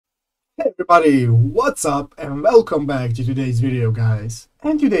Hey everybody, what's up and welcome back to today's video guys.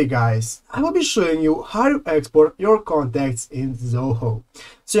 And today guys, I will be showing you how to export your contacts in Zoho.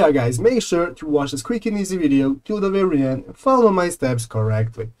 So yeah guys, make sure to watch this quick and easy video till the very end and follow my steps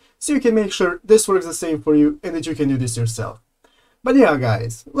correctly. So you can make sure this works the same for you and that you can do this yourself. But yeah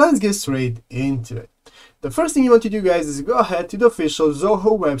guys, let's get straight into it. The first thing you want to do guys is go ahead to the official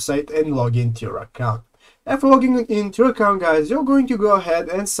Zoho website and log into your account. After logging into your account guys, you're going to go ahead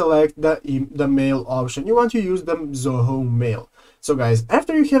and select the mail option. You want to use the Zoho mail. So guys,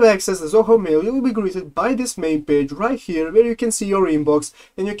 after you have access to Zoho mail, you will be greeted by this main page right here where you can see your inbox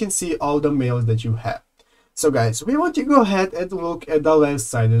and you can see all the mails that you have. So guys, we want to go ahead and look at the left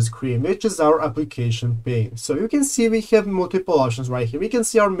side of the screen, which is our application pane. So you can see we have multiple options right here. We can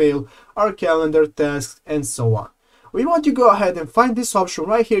see our mail, our calendar, tasks, and so on. We want to go ahead and find this option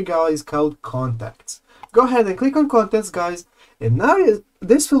right here guys called contacts. Go ahead and click on contacts guys, and now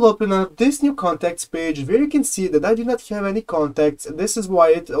this will open up this new contacts page where you can see that I do not have any contacts, and this is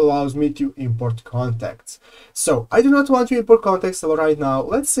why it allows me to import contacts. So I do not want to import contacts right now.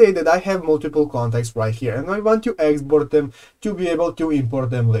 Let's say that I have multiple contacts right here and I want to export them to be able to import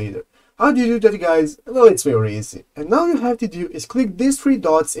them later. How do you do that guys? Well, it's very easy. And all you have to do is click these three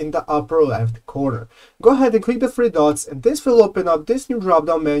dots in the upper left corner. Go ahead and click the three dots and this will open up this new drop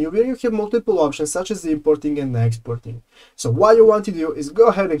down menu where you have multiple options such as importing and exporting. So what you want to do is go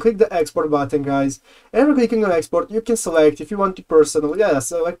ahead and click the export button guys. After clicking on export, you can select if you want to personal,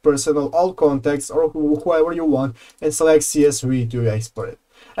 select personal, all contacts or whoever you want, and select CSV to export it.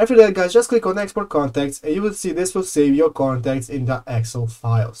 After that guys, just click on export contacts and you will see this will save your contacts in the Excel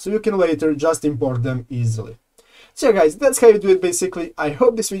file, so you can later just import them easily. So yeah guys, that's how you do it basically. I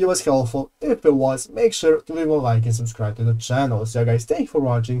hope this video was helpful. If it was, make sure to leave a like and subscribe to the channel. So yeah guys, thank you for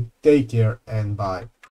watching, take care and bye.